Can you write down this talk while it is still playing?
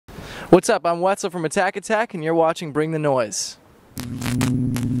What's up? I'm Wetzel from Attack Attack, and you're watching Bring the Noise.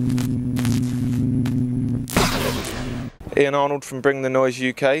 Ian Arnold from Bring the Noise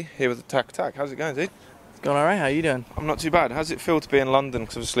UK, here with Attack Attack. How's it going, dude? It's going alright, how you doing? I'm not too bad. How's it feel to be in London?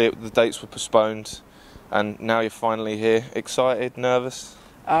 Because obviously the dates were postponed, and now you're finally here. Excited, nervous?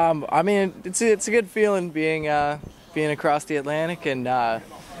 I mean, it's a good feeling being across the Atlantic and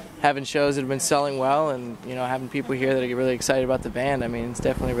having shows that have been selling well, and having people here that are really excited about the band. I mean, it's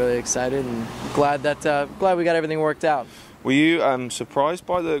definitely really excited, and glad we got everything worked out. Were you surprised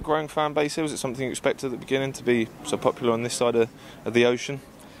by the growing fan base here? Was it something you expected at the beginning to be so popular on this side of the ocean?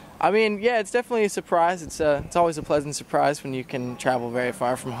 I mean, yeah, it's definitely a surprise. It's always a pleasant surprise when you can travel very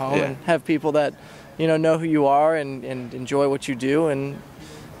far from home and have people that know who you are and enjoy what you do and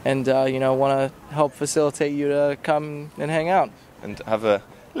want to help facilitate you to come and hang out and have a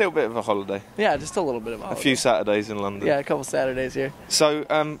little bit of a holiday. Yeah, just a little bit of a holiday. A few Saturdays in London. Yeah, a couple Saturdays here. So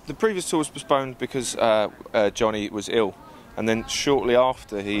the previous tour was postponed because Johnny was ill, and then shortly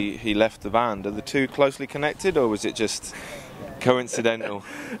after he left the band. Are the two closely connected, or was it just coincidental?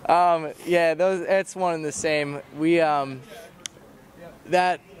 Yeah, it's one and the same. We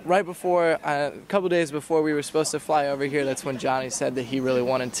that right before a couple days before we were supposed to fly over here, that's when Johnny said that he really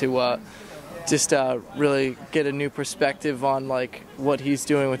wanted to just really get a new perspective on like what he's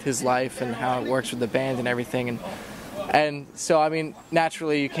doing with his life and how it works with the band and everything, and so I mean,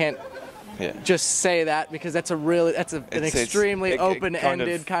 naturally you can't just say that, because that's an extremely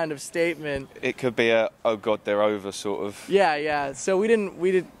open-ended kind of statement. It could be a "oh God, they're over" sort of. Yeah. So we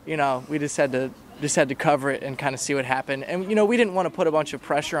just had to cover it and kind of see what happened, and we didn't want to put a bunch of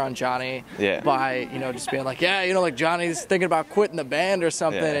pressure on Johnny by just being like like Johnny's thinking about quitting the band or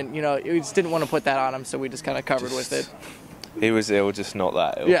something, and we just didn't want to put that on him, so we just kind of covered with it. He was ill, just not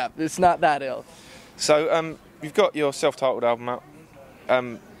that ill. Yeah, it's not that ill. So you've got your self-titled album out.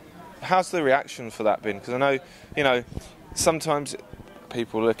 How's the reaction for that been? Because I know sometimes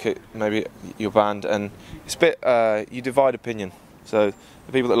people look at maybe your band and it's a bit you divide opinion. So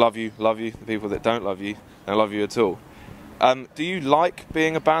the people that love you, the people that don't love you love you at all. Do you like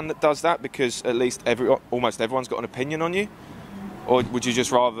being a band that does that, because at least almost everyone's got an opinion on you? Or would you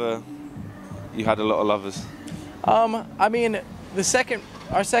just rather you had a lot of lovers? I mean,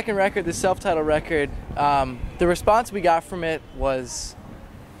 our second record, the self-titled record, the response we got from it was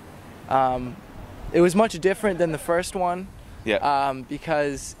much different than the first one. Yeah.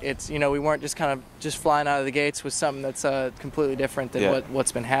 Because it's we weren't just flying out of the gates with something that's completely different than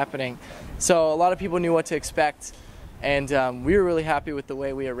what's been happening. So a lot of people knew what to expect, and we were really happy with the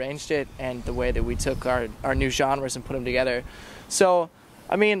way we arranged it and the way that we took our new genres and put them together. So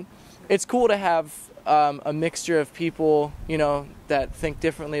I mean, it's cool to have a mixture of people that think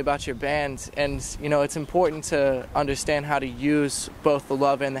differently about your band, and it's important to understand how to use both the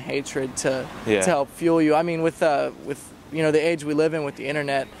love and the hatred to help fuel you. I mean, with the age we live in with the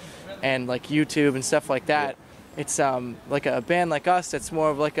internet and like YouTube and stuff like that, it's like a band like us that's more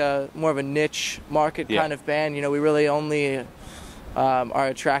of a niche market kind of band. We really only are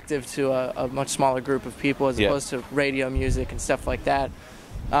attractive to a much smaller group of people as opposed to radio music and stuff like that.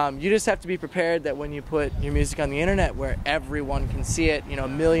 You just have to be prepared that when you put your music on the internet where everyone can see it,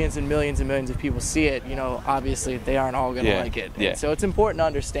 millions and millions and millions of people see it, obviously they aren't all going to like it. Yeah. So it's important to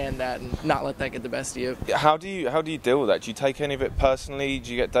understand that and not let that get the best of you. How do you deal with that? Do you take any of it personally?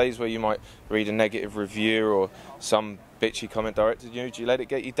 Do you get days where you might read a negative review or some bitchy comment directed at you? Do you let it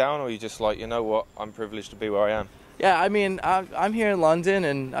get you down, or are you just like, you know what, I'm privileged to be where I am? Yeah, I mean, I'm here in London,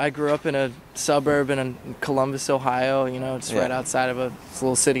 and I grew up in a suburb in Columbus, Ohio. It's right outside of a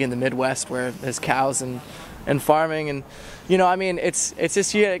little city in the Midwest where there's cows and farming, and I mean, it's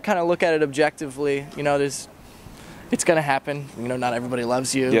just you kind of look at it objectively. It's gonna happen. Not everybody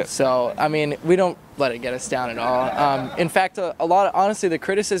loves you. Yeah. So I mean, we don't let it get us down at all. In fact, a lot of, honestly, the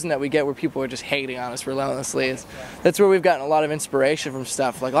criticism that we get where people are just hating on us relentlessly that's where we've gotten a lot of inspiration from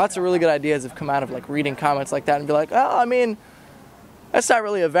stuff. Like lots of really good ideas have come out of like reading comments like that and be like, oh, I mean, that's not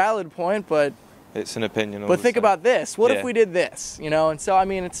really a valid point, but it's an opinion. But think about this. What if we did this? And so I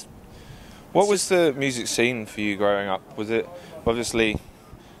mean, What was the music scene for you growing up? Was it obviously?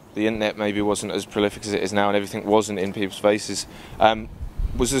 The internet maybe wasn't as prolific as it is now, and everything wasn't in people's faces.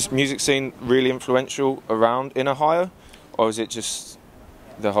 Was this music scene really influential around in Ohio, or is it just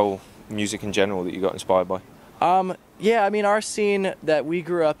the whole music in general that you got inspired by? Yeah, I mean, our scene that we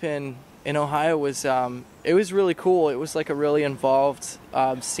grew up in Ohio was it was really cool. It was like a really involved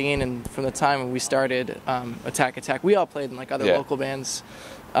scene, and from the time when we started Attack Attack, we all played in like other local bands.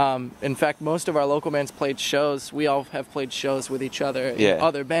 In fact, most of our local bands played shows. We all have played shows with each other in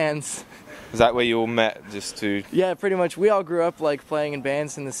other bands. Is that where you all met, just to... Yeah, pretty much. We all grew up like playing in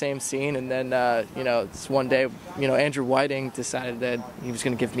bands in the same scene, and then you know, this one day, you know, Andrew Whiting decided that he was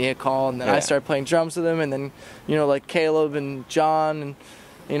going to give me a call, and then I started playing drums with him, and then, you know, like Caleb and John, and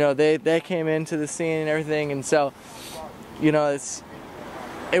you know, they came into the scene and everything, and so, you know,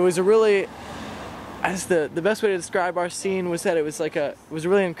 it was a really, as the best way to describe our scene was that it was a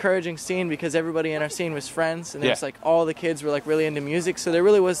really encouraging scene, because everybody in our scene was friends, and it was like all the kids were like really into music, so there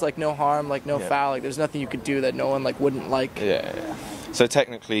really was like no harm, like no foul, like there's nothing you could do that no one like wouldn't like. So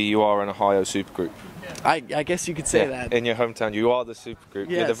technically you are an Ohio supergroup. I guess you could say that. In your hometown, you are the supergroup.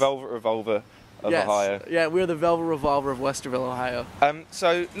 You're the Velvet Revolver of Ohio. Yeah, we're the Velvet Revolver of Westerville, Ohio.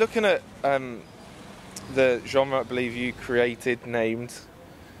 So looking at the genre I believe you created, named,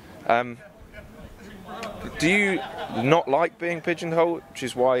 do you not like being pigeonholed, which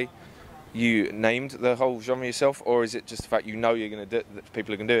is why you named the whole genre yourself, or is it just the fact you know you're going to do it, that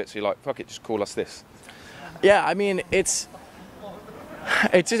people are going to do it, so you're like, fuck it, just call us this? Yeah, I mean, it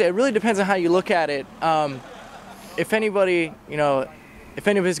really depends on how you look at it. If anybody's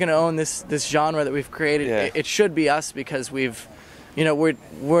going to own this genre that we've created, it should be us, because we've, you know,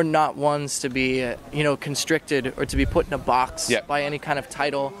 we're not ones to be constricted or to be put in a box by any kind of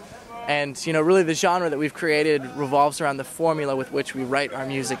title. And, you know, really the genre that we've created revolves around the formula with which we write our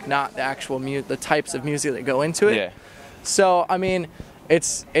music, not the actual the types of music that go into it. Yeah. So, I mean,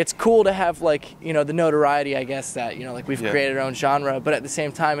 it's cool to have, like, you know, the notoriety, I guess, that, you know, like we've created our own genre, but at the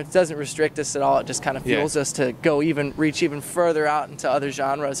same time, it doesn't restrict us at all. It just kind of fuels us to reach even further out into other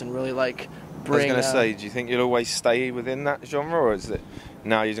genres and really, like, bring... I was going to say, do you think you'll always stay within that genre, or is it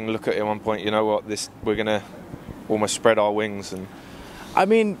now you're going to look at it at one point, you know what, we're going to almost spread our wings? And I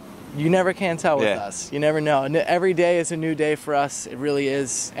mean... You never can tell with us. You never know. And every day is a new day for us. It really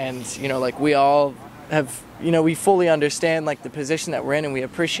is. And, you know, like we all have, you know, we fully understand like the position that we're in, and we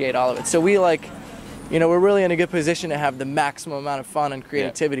appreciate all of it. So we like, you know, we're really in a good position to have the maximum amount of fun and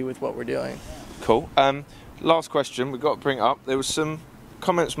creativity with what we're doing. Cool. Last question, we've got to bring it up. There was some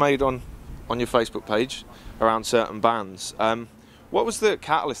comments made on your Facebook page around certain bands. What was the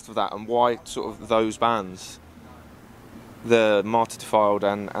catalyst for that, and why sort of those bands? The Martyr Defiled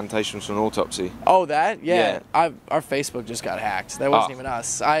and Annotations from an Autopsy. Oh, that? Yeah. Our Facebook just got hacked. That wasn't even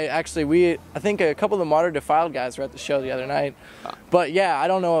us. I think a couple of the Martyr Defiled guys were at the show the other night. But yeah, I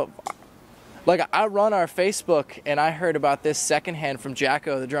don't know. Like, I run our Facebook, and I heard about this secondhand from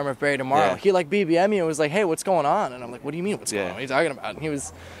Jacko, the drummer of Bury Tomorrow. He like BBM'd me and was like, "Hey, what's going on?" And I'm like, "What do you mean, what's going on? What are you talking about?"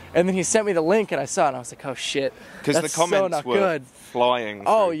 And then he sent me the link, and I saw it, and I was like, "Oh shit!" Because the comments were flying.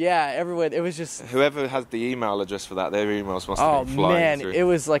 Oh yeah, everyone. It was just whoever has the email address for that, their emails must have been flying through. It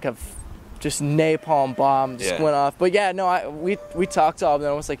was like just napalm bomb just went off. But yeah, no, we talked to all of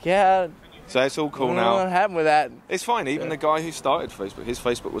them. I was like, yeah. So it's all cool now. What happened with that? It's fine. Even the guy who started Facebook, his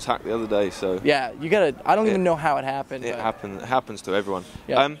Facebook was hacked the other day. So yeah, you gotta. I don't even know how it happened. It happens to everyone.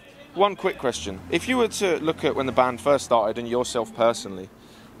 Yeah. One quick question: if you were to look at when the band first started and yourself personally,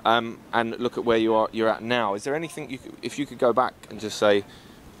 and look at where you're at now, is there anything if you could go back and just say,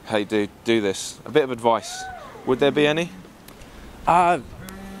 "Hey, dude, do this"? A bit of advice. Would there be any?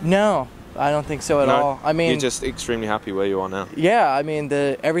 No. I don't think so at all. I mean, you're just extremely happy where you are now. Yeah, I mean,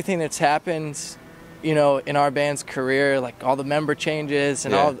 everything that's happened, you know, in our band's career, like all the member changes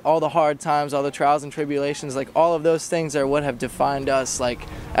and all the hard times, all the trials and tribulations, like all of those things are what have defined us, like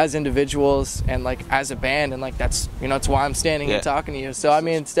as individuals and like as a band, and like that's, you know, it's why I'm standing here talking to you. So I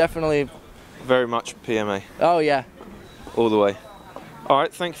mean, it's definitely very much PMA. Oh yeah, all the way. All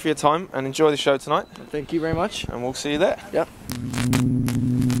right, thank you for your time and enjoy the show tonight. Thank you very much, and we'll see you there. Yep.